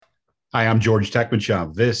Hi, I'm George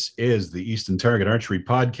Tekmanshaw. This is the Easton Target Archery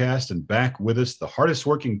Podcast, and back with us, the hardest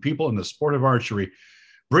working people in the sport of archery,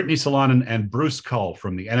 Brittany Salonen and Bruce Cull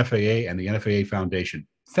from the NFAA and the NFAA Foundation.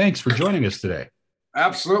 Thanks for joining us today.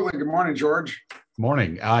 Absolutely. Good morning, George.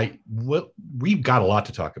 Morning. We've got a lot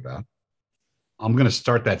to talk about. I'm going to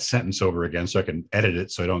start that sentence over again so I can edit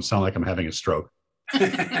it so I don't sound like I'm having a stroke.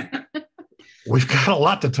 We've got a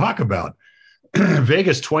lot to talk about.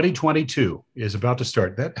 Vegas 2022 is about to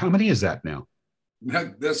start. How many is that now?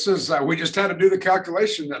 This is, we just had to do the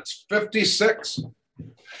calculation. That's 56.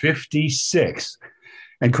 56.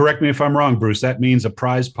 And correct me if I'm wrong, Bruce, that means a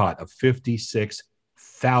prize pot of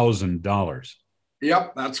 $56,000.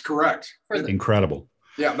 Yep, that's correct. Incredible.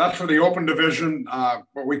 Yeah, that's for the open division,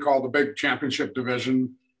 what we call the big championship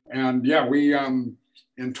division. And yeah, we, in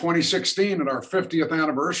 2016 at our 50th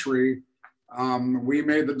anniversary, we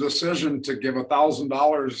made the decision to give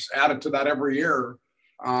 $1,000 added to that every year,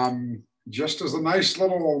 just as a nice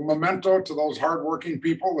little memento to those hardworking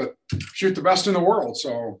people that shoot the best in the world.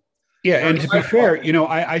 So, yeah, and to be fair,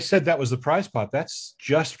 I said that was the prize pot. That's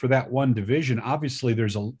just for that one division. Obviously,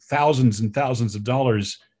 there's thousands and thousands of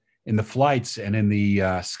dollars in the flights and in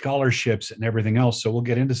the scholarships and everything else. So we'll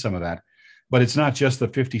get into some of that. But it's not just the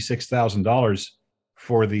 $56,000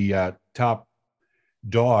 for the top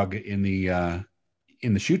dog in the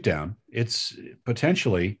shoot down. It's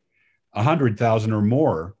potentially 100,000 or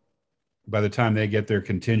more by the time they get their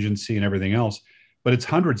contingency and everything else. But it's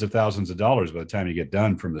hundreds of thousands of dollars by the time you get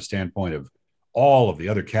done from the standpoint of all of the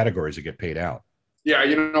other categories that get paid out. Yeah,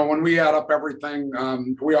 when we add up everything,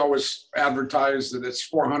 we always advertise that it's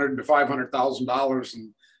 $400,000 to $500,000,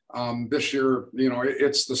 and this year,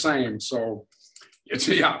 it's the same. So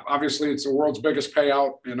obviously it's the world's biggest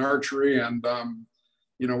payout in archery, and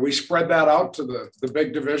we spread that out to the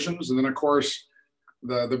big divisions. And then, of course,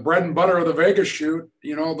 the bread and butter of the Vegas shoot,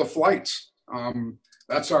 the flights.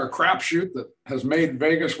 That's our crapshoot that has made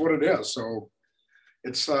Vegas what it is. So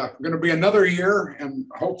it's going to be another year, and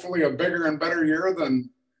hopefully a bigger and better year than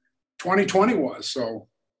 2020 was. So,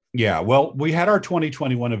 yeah, well, we had our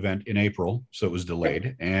 2021 event in April, so it was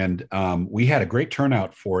delayed. And we had a great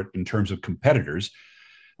turnout for it in terms of competitors.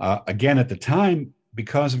 Again, at the time,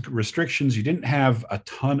 because of restrictions, you didn't have a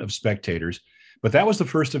ton of spectators, but that was the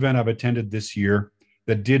first event I've attended this year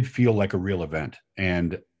that did feel like a real event.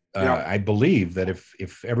 And I believe that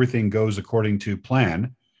if everything goes according to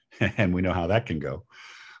plan, and we know how that can go,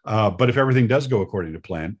 but if everything does go according to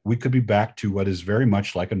plan, we could be back to what is very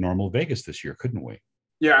much like a normal Vegas this year, couldn't we?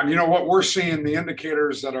 Yeah, and what we're seeing, the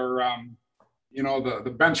indicators that are,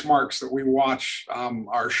 the benchmarks that we watch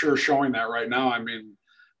are sure showing that right now. I mean,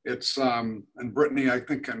 it's and Brittany, I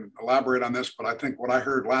think, can elaborate on this, but I think what I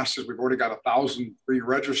heard last is we've already got 1,000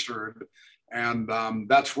 pre-registered, and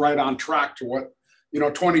that's right on track to what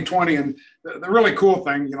 2020. And the really cool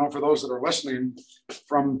thing, for those that are listening,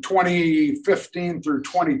 from 2015 through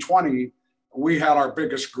 2020, we had our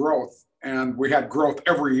biggest growth, and we had growth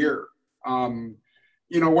every year.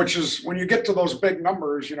 Which is when you get to those big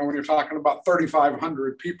numbers, when you're talking about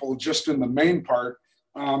 3,500 people just in the main part,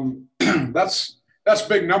 that's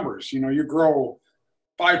big numbers. You grow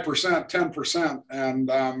 5%, 10%, and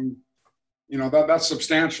that's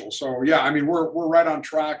substantial. So yeah, I mean, we're right on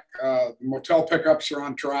track. Motel pickups are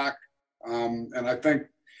on track, and I think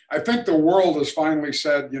the world has finally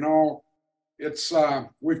said, it's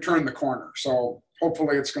we've turned the corner. So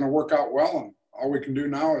hopefully it's going to work out well, and all we can do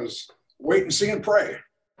now is wait and see and pray.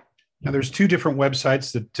 Now, there's two different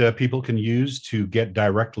websites that people can use to get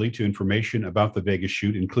directly to information about the Vegas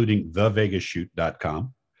shoot, including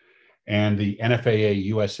thevegasshoot.com and the NFAA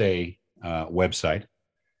USA website,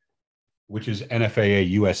 which is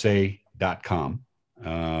nfaausa.com.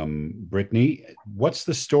 Brittany, what's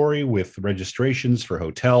the story with registrations for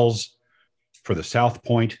hotels, for the South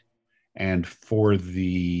Point, and for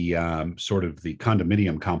the sort of the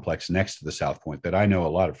condominium complex next to the South Point that I know a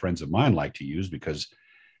lot of friends of mine like to use because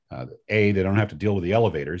A, they don't have to deal with the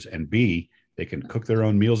elevators, and B, they can cook their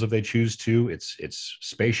own meals if they choose to. It's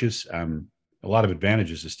spacious. A lot of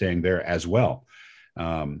advantages to staying there as well.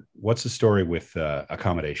 What's the story with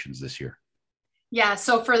accommodations this year? Yeah,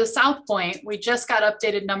 so for the South Point, we just got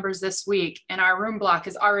updated numbers this week, and our room block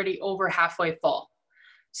is already over halfway full.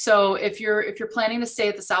 So if you're planning to stay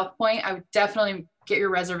at the South Point, I would definitely get your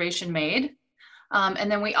reservation made. And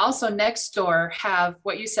then we also next door have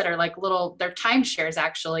what you said are like they're timeshares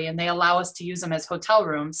actually, and they allow us to use them as hotel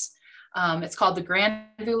rooms. It's called the Grand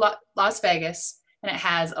View Las Vegas, and it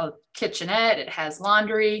has a kitchenette, it has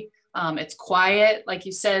laundry, it's quiet. Like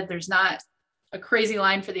you said, there's not a crazy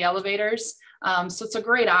line for the elevators. So it's a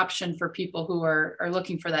great option for people who are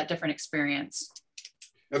looking for that different experience.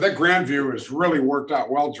 Yeah, that Grandview has really worked out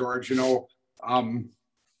well, George.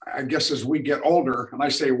 I guess as we get older, and I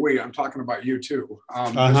say we, I'm talking about you too.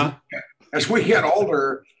 As we get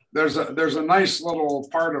older, there's a nice little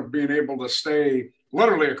part of being able to stay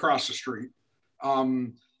literally across the street,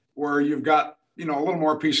 where you've got a little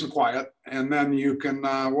more peace and quiet, and then you can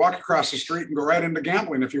walk across the street and go right into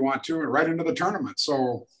gambling if you want to, and right into the tournament.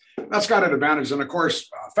 So that's got an advantage, and of course,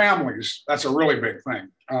 families. That's a really big thing.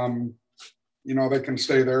 They can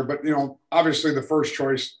stay there, but obviously the first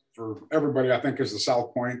choice for everybody, I think, is the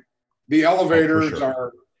South Point. The elevators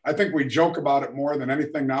are, I think we joke about it more than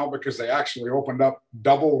anything now because they actually opened up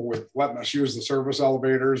double with letting us use the service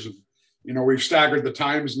elevators. And, we've staggered the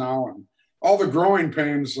times now, and all the growing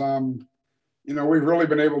pains, we've really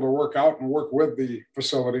been able to work out and work with the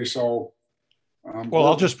facility. So, well,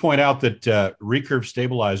 I'll just point out that recurve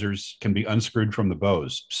stabilizers can be unscrewed from the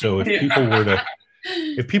bows. So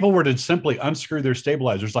if people were to simply unscrew their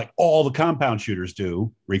stabilizers like all the compound shooters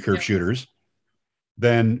do, recurve shooters,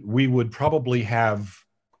 then we would probably have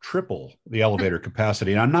triple the elevator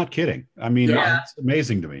capacity. And I'm not kidding. I mean, it's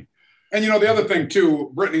amazing to me. And, the other thing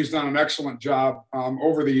too, Brittany's done an excellent job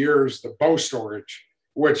over the years, the bow storage,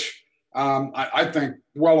 which I think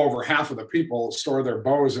well over half of the people store their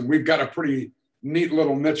bows. And we've got a pretty neat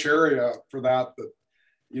little niche area for that,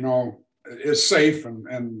 is safe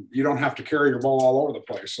and you don't have to carry your bow all over the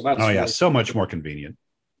place. So that's so much more convenient.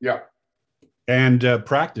 Yeah. And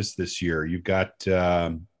practice this year, you've got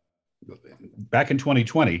back in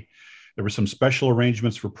 2020, there were some special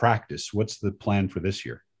arrangements for practice. What's the plan for this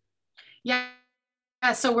year? Yeah.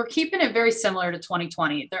 So we're keeping it very similar to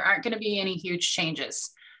 2020. There aren't going to be any huge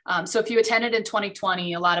changes. So if you attended in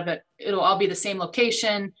 2020, a lot of it'll all be the same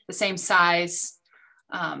location, the same size.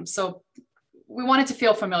 So we want it to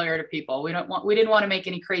feel familiar to people. We didn't want to make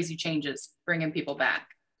any crazy changes, bringing people back.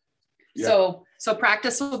 Yeah. So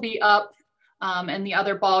practice will be up in the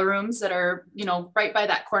other ballrooms that are, right by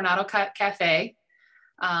that Coronado Cafe.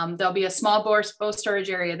 There'll be a small bow storage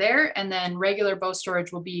area there, and then regular bow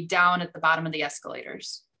storage will be down at the bottom of the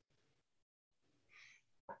escalators.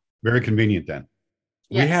 Very convenient then.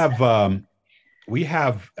 Yes. We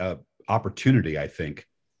have opportunity, I think,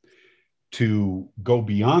 to go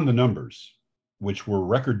beyond the numbers, which were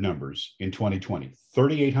record numbers in 2020,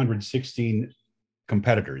 3,816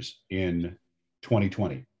 competitors in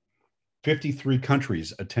 2020, 53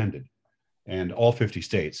 countries attended, and all 50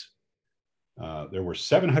 states. There were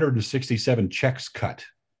 767 checks cut,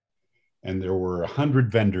 and there were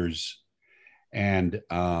 100 vendors. And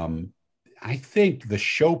I think the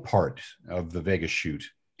show part of the Vegas shoot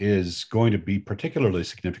is going to be particularly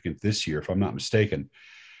significant this year, if I'm not mistaken,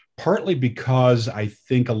 partly because I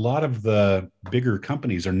think a lot of the bigger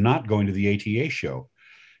companies are not going to the ATA show.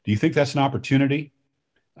 Do you think that's an opportunity,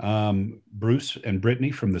 Bruce and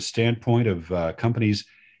Brittany, from the standpoint of companies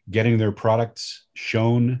getting their products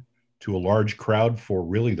shown to a large crowd for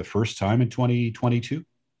really the first time in 2022?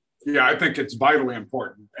 Yeah, I think it's vitally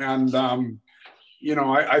important. And,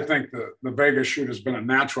 I think the Vegas shoot has been a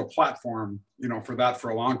natural platform, for that for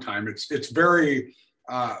a long time. It's very,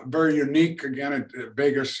 very unique. Again,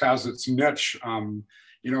 Vegas has its niche.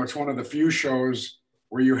 It's one of the few shows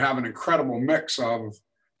where you have an incredible mix of,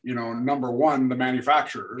 number one, the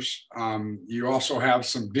manufacturers. You also have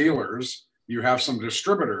some dealers. You have some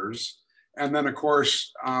distributors. And then, of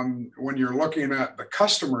course, when you're looking at the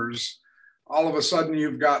customers, all of a sudden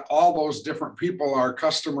you've got all those different people are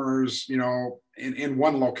customers, in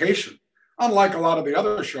one location. Unlike a lot of the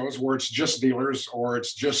other shows where it's just dealers or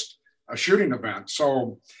it's just a shooting event.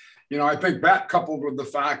 So, I think that coupled with the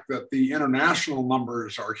fact that the international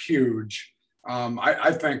numbers are huge,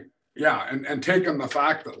 I think, and taking the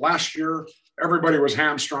fact that last year everybody was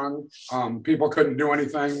hamstrung, people couldn't do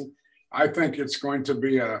anything. I think it's going to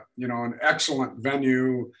be an excellent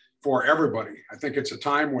venue for everybody. I think it's a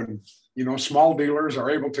time when, small dealers are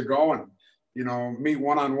able to go and, meet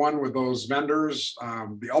one-on-one with those vendors.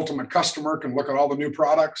 The ultimate customer can look at all the new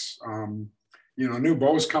products, new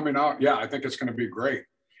bows coming out. Yeah, I think it's going to be great.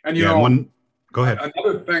 And, go ahead.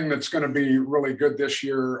 Another thing that's going to be really good this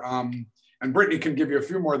year, and Brittany can give you a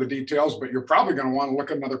few more of the details, but you're probably going to want to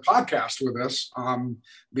look at another podcast with this.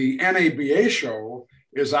 The NABA show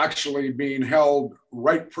is actually being held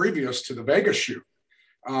right previous to the Vegas shoot.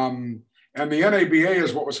 And the NABA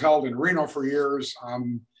is what was held in Reno for years.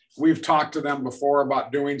 We've talked to them before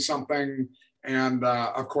about doing something. And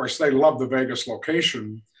of course, they love the Vegas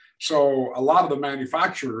location. So a lot of the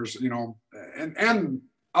manufacturers, and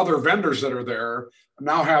other vendors that are there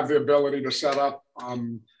now have the ability to set up,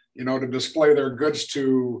 to display their goods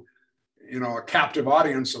to, a captive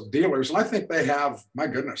audience of dealers. And I think they have, my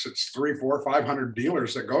goodness, it's 300, 400, 500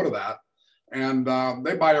 dealers that go to that. And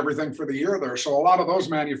they buy everything for the year there. So a lot of those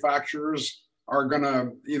manufacturers are going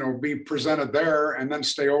to, be presented there and then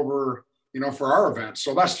stay over, for our event.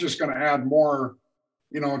 So that's just going to add more,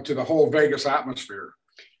 to the whole Vegas atmosphere.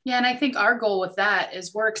 Yeah. And I think our goal with that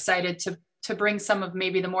is we're excited to bring some of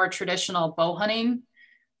maybe the more traditional bow hunting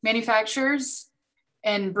manufacturers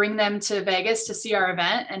and bring them to Vegas to see our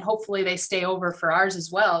event. And hopefully they stay over for ours as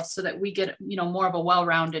well, so that we get, more of a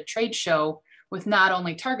well-rounded trade show with not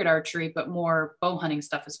only target archery, but more bow hunting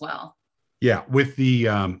stuff as well. Yeah. With the,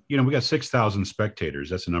 we got 6,000 spectators.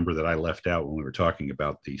 That's a number that I left out when we were talking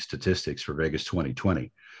about the statistics for Vegas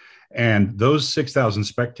 2020. And those 6,000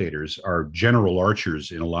 spectators are general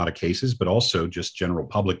archers in a lot of cases, but also just general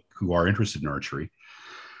public who are interested in archery.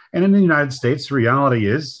 And in the United States, the reality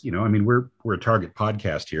is, we're a target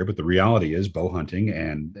podcast here, but the reality is bow hunting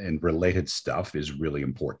and related stuff is really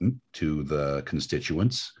important to the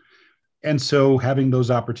constituents. And so having those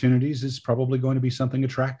opportunities is probably going to be something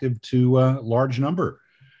attractive to a large number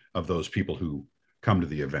of those people who come to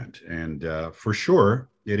the event. And for sure,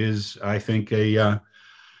 it is, I think, a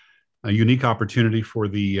unique opportunity for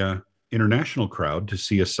the international crowd to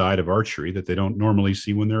see a side of archery that they don't normally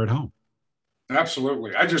see when they're at home.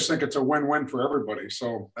 Absolutely. I just think it's a win-win for everybody.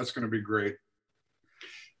 So that's going to be great.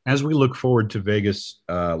 As we look forward to Vegas,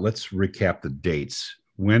 let's recap the dates.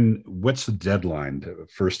 What's the deadline,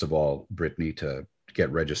 first of all, Brittany, to get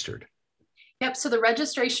registered? Yep. So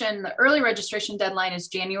the early registration deadline is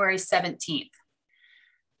January 17th.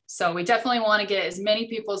 So we definitely want to get as many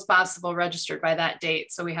people as possible registered by that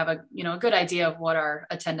date, so we have a good idea of what our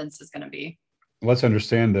attendance is going to be. Let's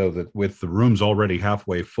understand, though, that with the rooms already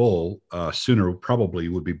halfway full, sooner probably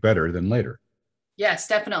would be better than later. Yes,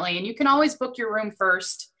 definitely. And you can always book your room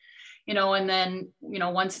first, and then,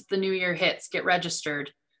 once the new year hits, get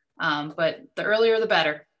registered. But the earlier, the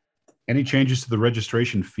better. Any changes to the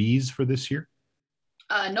registration fees for this year?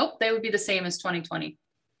 Nope, they would be the same as 2020.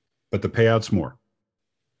 But the payout's more.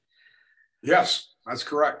 Yes, that's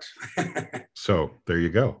correct. So there you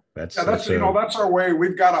go. That's our way.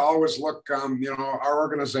 We've got to always look, our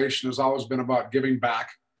organization has always been about giving back.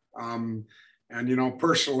 And,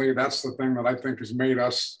 personally, that's the thing that I think has made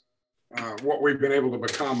us what we've been able to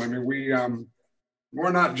become. I mean,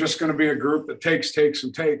 we're not just going to be a group that takes.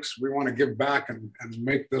 We want to give back and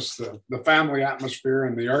make this the family atmosphere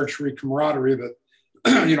and the archery camaraderie that,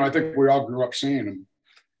 I think we all grew up seeing.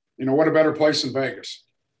 And, what a better place than Vegas.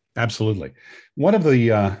 Absolutely. One of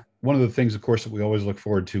the things, of course, that we always look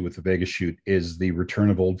forward to with the Vegas shoot is the return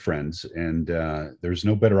of old friends. And there's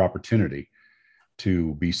no better opportunity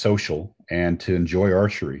to be social and to enjoy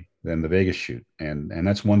archery than the Vegas shoot. And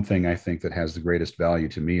that's one thing I think that has the greatest value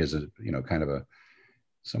to me as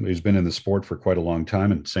somebody who's been in the sport for quite a long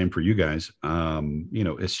time, and same for you guys.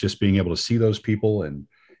 It's just being able to see those people and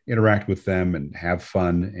interact with them and have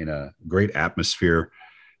fun in a great atmosphere.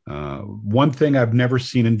 One thing I've never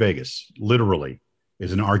seen in Vegas, literally,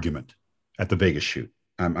 is an argument at the Vegas shoot.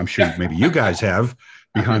 I'm sure maybe you guys have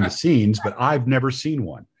behind the scenes, but I've never seen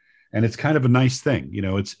one. And it's kind of a nice thing.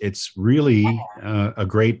 It's really a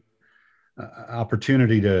great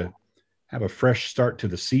opportunity to have a fresh start to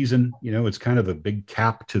the season. It's kind of a big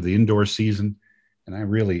cap to the indoor season. And I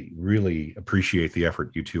really, really appreciate the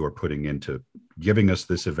effort you two are putting into giving us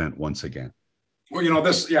this event once again. Well,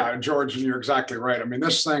 George, and you're exactly right. I mean,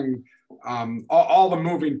 this thing, all the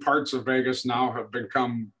moving parts of Vegas now have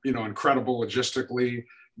become, incredible logistically,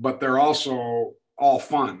 but they're also all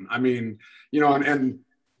fun. I mean, and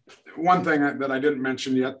one thing that I didn't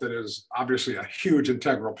mention yet that is obviously a huge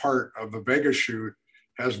integral part of the Vegas shoot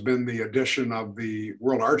has been the addition of the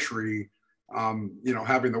World Archery,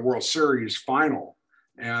 having the World Series final.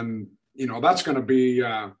 And, that's going to be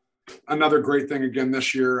another great thing again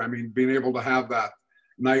this year. I mean, being able to have that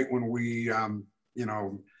night when we,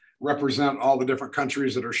 represent all the different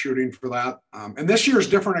countries that are shooting for that. And this year is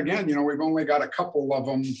different again. We've only got a couple of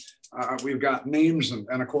them. We've got names and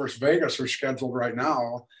of course, Vegas are scheduled right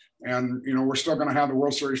now. And, we're still going to have the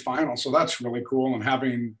World Series final. So that's really cool. And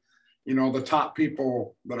having, the top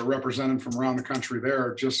people that are represented from around the country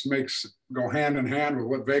there just makes go hand in hand with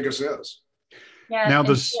what Vegas is. Yeah. Now,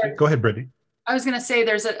 go ahead, Brittany. I was going to say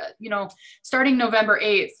there's starting November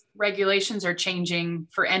 8th, regulations are changing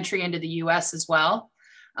for entry into the US as well.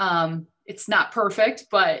 It's not perfect,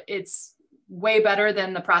 but it's way better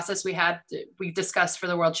than the process we discussed for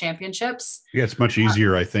the World Championships. Yeah, it's much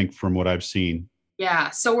easier, I think, from what I've seen. Yeah.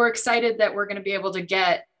 So we're excited that we're going to be able to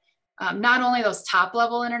get not only those top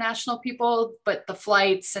level international people, but the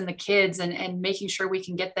flights and the kids and making sure we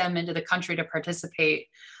can get them into the country to participate.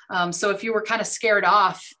 So if you were kind of scared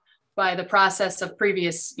off by the process of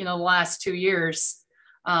previous, the last 2 years,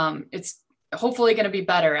 it's hopefully going to be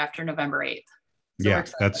better after November 8th. So yeah,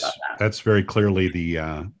 that's very clearly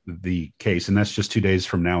the case. And that's just 2 days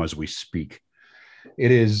from now as we speak.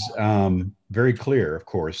 It is very clear, of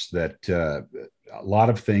course, that a lot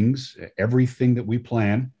of things, everything that we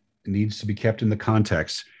plan needs to be kept in the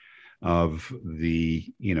context of the,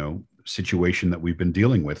 situation that we've been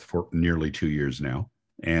dealing with for nearly 2 years now.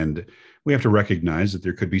 And we have to recognize that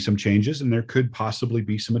there could be some changes and there could possibly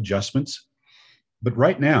be some adjustments. But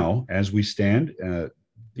right now, as we stand,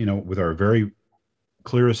 with our very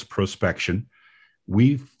clearest prospection,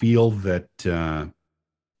 we feel that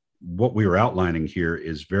what we are outlining here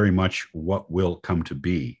is very much what will come to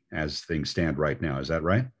be as things stand right now. Is that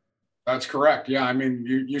right? That's correct. Yeah. I mean,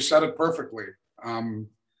 you said it perfectly.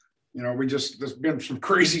 There's been some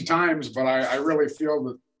crazy times, but I really feel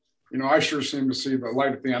that, I sure seem to see the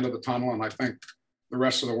light at the end of the tunnel. And I think the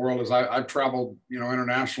rest of the world is, I've traveled,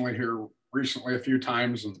 internationally here recently a few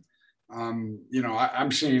times. And,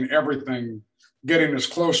 I'm seeing everything getting as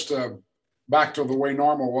close to back to the way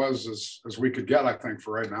normal was as we could get, I think,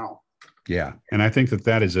 for right now. Yeah. And I think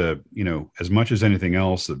that is as much as anything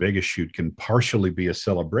else, the Vegas shoot can partially be a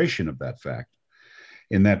celebration of that fact,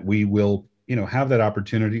 in that we will, have that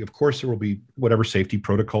opportunity. Of course, there will be whatever safety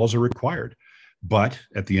protocols are required, but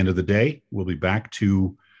at the end of the day, we'll be back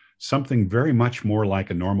to something very much more like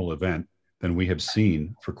a normal event than we have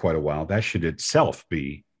seen for quite a while. That should itself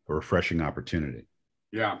be a refreshing opportunity.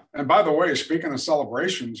 Yeah. And by the way, speaking of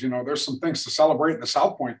celebrations, there's some things to celebrate in the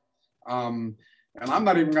South Point. And I'm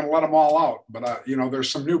not even going to let them all out, but,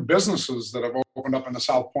 there's some new businesses that have opened up in the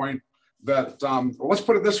South Point that, let's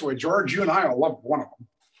put it this way, George, you and I love one of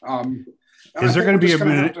them. Is there going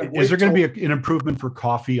to be an improvement for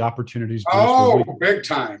coffee opportunities? Bruce, oh, big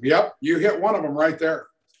time. Yep. You hit one of them right there.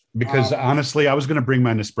 Because honestly, I was going to bring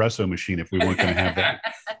my Nespresso machine if we weren't going to have that.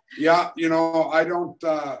 Yeah. I don't,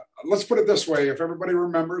 let's put it this way. If everybody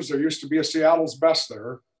remembers, there used to be a Seattle's Best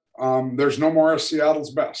there. There's no more a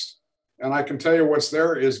Seattle's Best. And I can tell you what's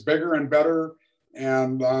there is bigger and better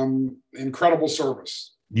and incredible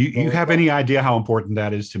service. You have any idea how important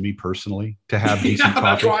that is to me personally, to have decent coffee?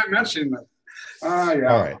 That's why I mentioned that.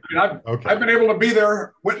 Yeah. All right. I've been able to be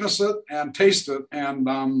there, witness it, and taste it.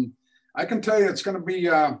 And I can tell you it's going to be,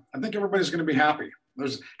 I think everybody's going to be happy.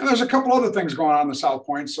 There's a couple other things going on in the South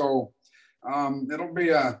Point. So it'll be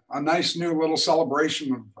a nice new little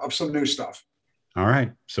celebration of some new stuff. All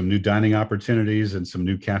right. Some new dining opportunities and some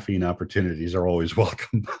new caffeine opportunities are always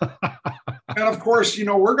welcome. And of course,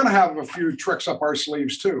 we're going to have a few tricks up our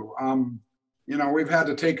sleeves too. We've had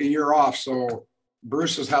to take a year off. So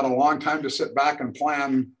Bruce has had a long time to sit back and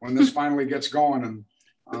plan when this finally gets going.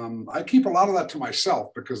 And I keep a lot of that to myself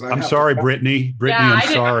because I'm sorry, Brittany. Yeah,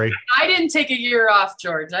 I'm sorry. I didn't take a year off,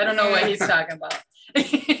 George. I don't know what he's talking about.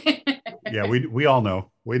 Yeah, we all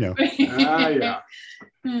know. We know. Yeah.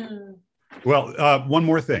 Well, one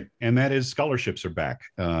more thing, and that is scholarships are back.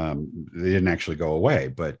 They didn't actually go away,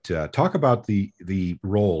 but talk about the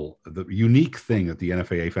role, the unique thing that the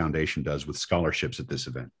NFAA Foundation does with scholarships at this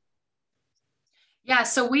event. Yeah,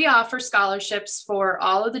 so we offer scholarships for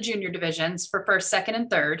all of the junior divisions for first, second,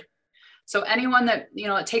 and third. So anyone that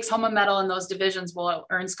takes home a medal in those divisions will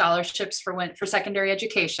earn scholarships for secondary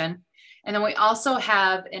education. And then we also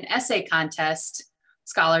have an essay contest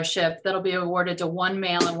scholarship that'll be awarded to one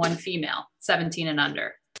male and one female, 17 and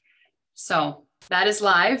under. So that is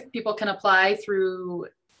live. People can apply through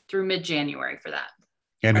mid-January for that.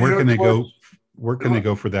 And where can they go? Where can they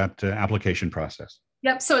go for that application process?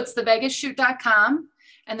 Yep. So it's thevegasshoot.com,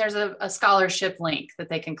 and there's a scholarship link that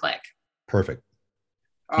they can click. Perfect.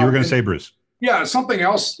 You were going to say, Bruce? Yeah. Something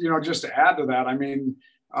else, just to add to that. I mean,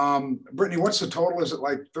 Brittany, what's the total? Is it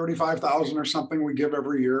like 35,000 or something we give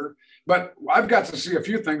every year? But I've got to see a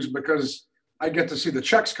few things because I get to see the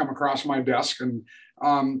checks come across my desk. And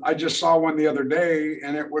I just saw one the other day,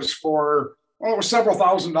 and it was it was several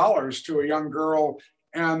 $1,000s to a young girl.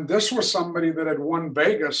 And this was somebody that had won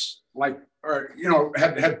Vegas, had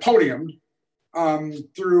podiumed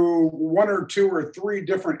through one or two or three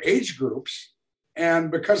different age groups.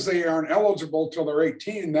 And because they aren't eligible till they're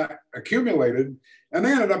 18, that accumulated. And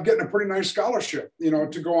they ended up getting a pretty nice scholarship,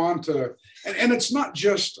 to go on to, and it's not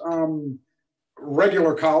just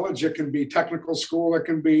regular college. It can be technical school. It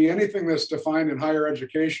can be anything that's defined in higher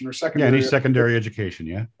education or secondary. Yeah, any secondary education.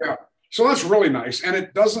 Yeah. Yeah. So that's really nice. And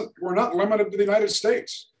we're not limited to the United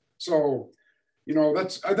States. So,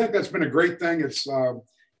 I think that's been a great thing.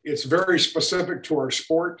 It's very specific to our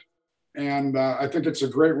sport. And I think it's a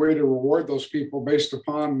great way to reward those people based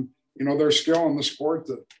upon, their skill in the sport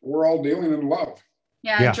that we're all dealing in love.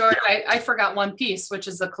 Yeah, George, I forgot one piece, which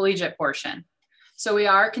is the collegiate portion. So we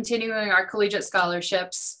are continuing our collegiate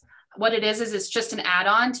scholarships. What it is it's just an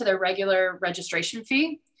add-on to their regular registration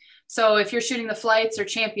fee. So if you're shooting the flights or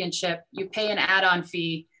championship, you pay an add-on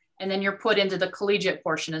fee, and then you're put into the collegiate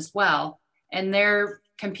portion as well. And they're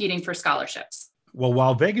competing for scholarships. Well,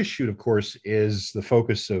 while Vegas Shoot, of course, is the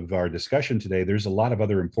focus of our discussion today, there's a lot of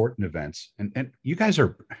other important events. And you guys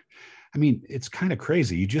are, it's kind of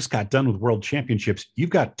crazy. You just got done with World Championships. You've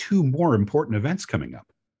got 2 more important events coming up.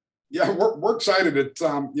 Yeah, we're excited. It's,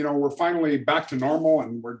 we're finally back to normal,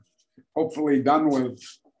 and we're hopefully done with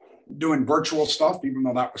doing virtual stuff, even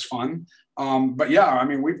though that was fun. But yeah,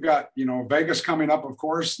 we've got, Vegas coming up, of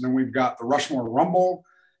course. And then we've got the Rushmore Rumble,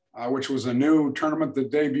 which was a new tournament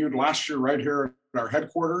that debuted last year right here at our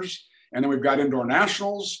headquarters. And then we've got Indoor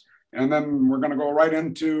Nationals. And then we're going to go right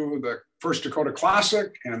into the First Dakota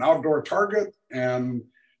Classic and Outdoor Target, and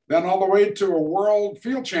then all the way to a World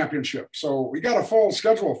Field Championship. So we got a full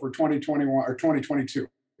schedule for 2021 or 2022.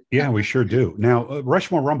 Yeah, we sure do. Now,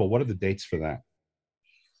 Rushmore Rumble, what are the dates for that?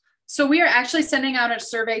 So we are actually sending out a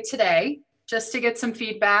survey today just to get some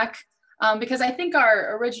feedback. Because I think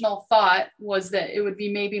our original thought was that it would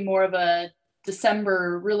be maybe more of a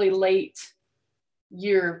December, really late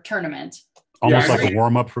year tournament. Almost like a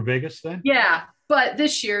warm up for Vegas then? Yeah. But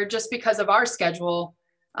this year, just because of our schedule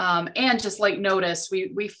and just late notice,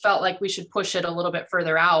 we felt like we should push it a little bit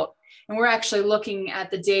further out. And we're actually looking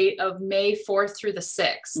at the date of May 4th through the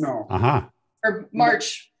 6th. No. Or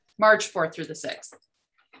March 4th through the 6th.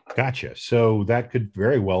 Gotcha. So that could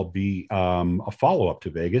very well be a follow-up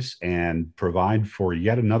to Vegas and provide for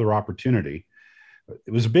yet another opportunity.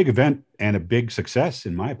 It was a big event and a big success,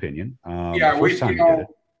 in my opinion. Yeah,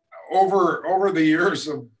 over the years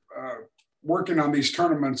of working on these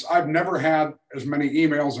tournaments, I've never had as many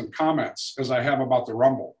emails and comments as I have about the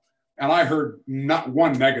Rumble. And I heard not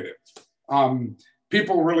one negative.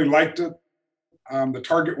 People really liked it. The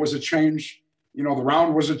target was a change. The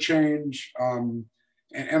round was a change.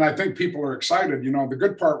 And I think people are excited. The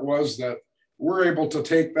good part was that we're able to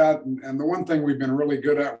take that. And the one thing we've been really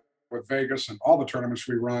good at with Vegas and all the tournaments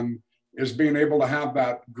we run is being able to have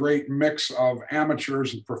that great mix of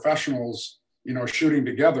amateurs and professionals, shooting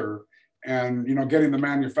together, and, getting the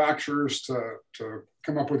manufacturers to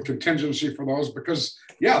come up with contingency for those, because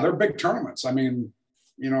they're big tournaments.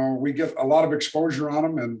 We get a lot of exposure on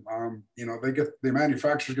them, and, the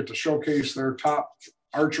manufacturers get to showcase their top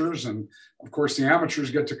archers, and of course the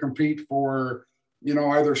amateurs get to compete for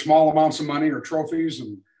either small amounts of money or trophies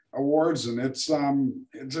and awards, and it's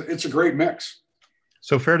a great mix.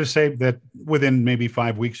 So fair to say that within maybe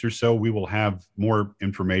 5 weeks or so we will have more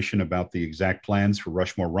information about the exact plans for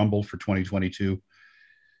Rushmore Rumble for 2022.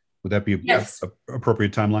 Would that be a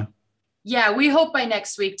appropriate timeline? Yeah, we hope by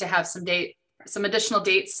next week to have some additional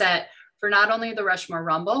dates set for not only the Rushmore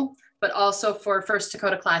Rumble, but also for First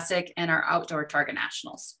Dakota Classic and our Outdoor Target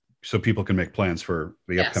Nationals. So people can make plans for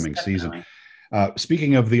the upcoming season.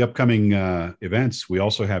 Speaking of the upcoming events, we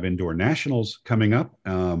also have Indoor Nationals coming up.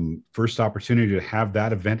 First opportunity to have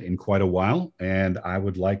that event in quite a while. And I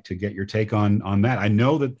would like to get your take on that. I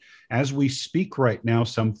know that as we speak right now,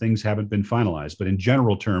 some things haven't been finalized, but in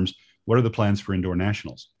general terms, what are the plans for Indoor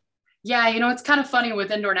Nationals? Yeah, it's kind of funny with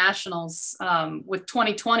Indoor Nationals. With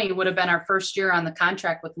 2020 would have been our first year on the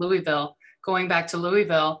contract with Louisville, going back to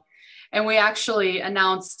Louisville. And we actually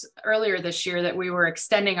announced earlier this year that we were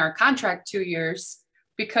extending our contract 2 years,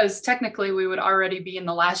 because technically we would already be in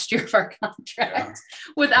the last year of our contract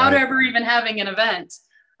without ever even having an event.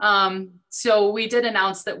 So we did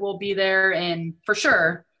announce that we'll be there for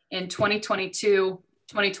sure in 2022,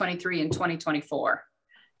 2023, and 2024.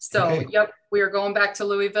 So, we are going back to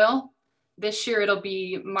Louisville. This year, it'll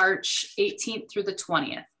be March 18th through the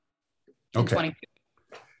 20th. Okay.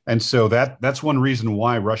 And so that's one reason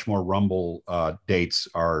why Rushmore Rumble dates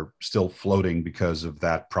are still floating, because of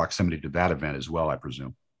that proximity to that event as well, I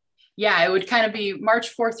presume. Yeah, it would kind of be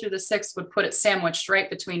March 4th through the 6th would put it sandwiched right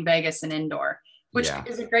between Vegas and indoor, which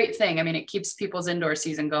is a great thing. It keeps people's indoor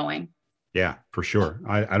season going. Yeah, for sure.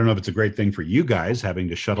 I don't know if it's a great thing for you guys having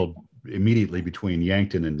to shuttle immediately between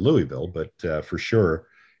Yankton and Louisville, but for sure,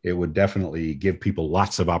 it would definitely give people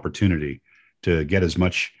lots of opportunity to get as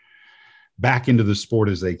much back into the sport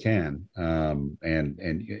as they can. And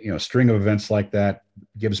a string of events like that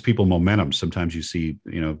gives people momentum. Sometimes you see,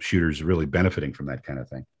 shooters really benefiting from that kind of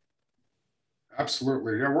thing.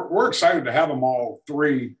 Absolutely. Yeah, we're excited to have them all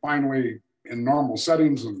three finally in normal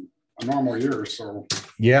settings and a normal year. So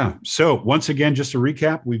yeah. So once again, just to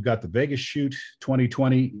recap, we've got the Vegas Shoot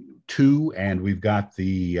 2022, and we've got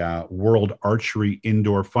the World Archery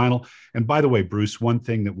Indoor Final. And by the way, Bruce, one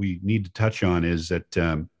thing that we need to touch on is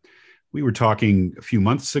that we were talking a few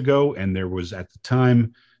months ago, and there was at the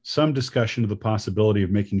time some discussion of the possibility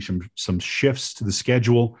of making some shifts to the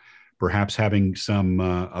schedule, perhaps having some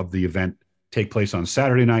of the event take place on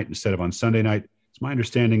Saturday night instead of on Sunday night. It's my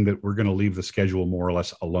understanding that we're going to leave the schedule more or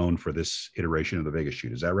less alone for this iteration of the Vegas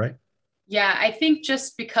Shoot. Is that right? Yeah, I think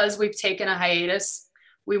just because we've taken a hiatus,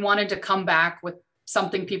 we wanted to come back with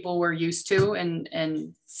something people were used to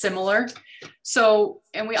and similar. So,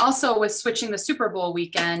 and we also, with switching the Super Bowl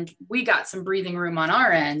weekend, we got some breathing room on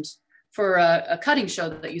our end for a cutting show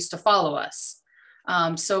that used to follow us.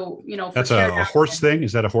 So, you know, that's a horse thing.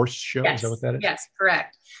 Is that a horse show? Yes, is that what that is? Yes,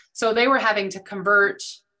 correct. So they were having to convert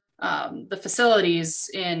the facilities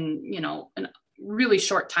in, you know, a really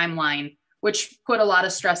short timeline, which put a lot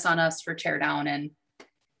of stress on us for tear down and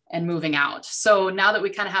moving out. So now that we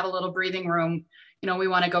kind of have a little breathing room, you know, we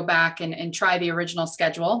want to go back and try the original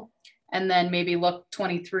schedule and then maybe look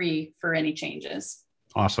 23 for any changes.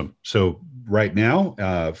 Awesome. So right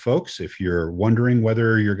now, folks, if you're wondering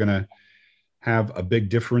whether you're going to have a big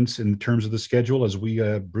difference in terms of the schedule, as we,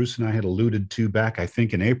 Bruce and I had alluded to back, I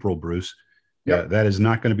think in April, Bruce, that is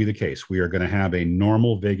not going to be the case. We are going to have a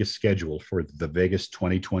normal Vegas schedule for the Vegas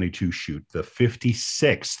 2022 shoot, the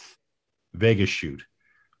 56th Vegas shoot,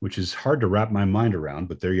 which is hard to wrap my mind around,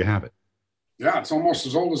 but there you have it. Yeah, it's almost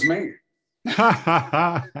as old as me.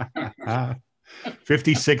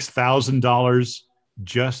 $56,000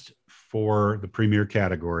 just for the premier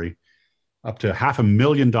category, up to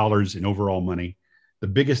 $500,000 in overall money. The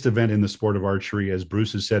biggest event in the sport of archery, as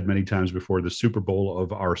Bruce has said many times before, the Super Bowl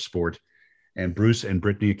of our sport. And Bruce and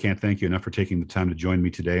Brittany, I can't thank you enough for taking the time to join me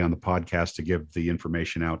today on the podcast to give the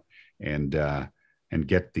information out and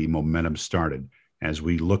get the momentum started as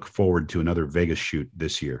we look forward to another Vegas shoot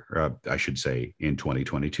this year, I should say in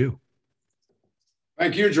 2022.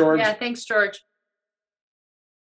 Thank you, George. Yeah, thanks, George.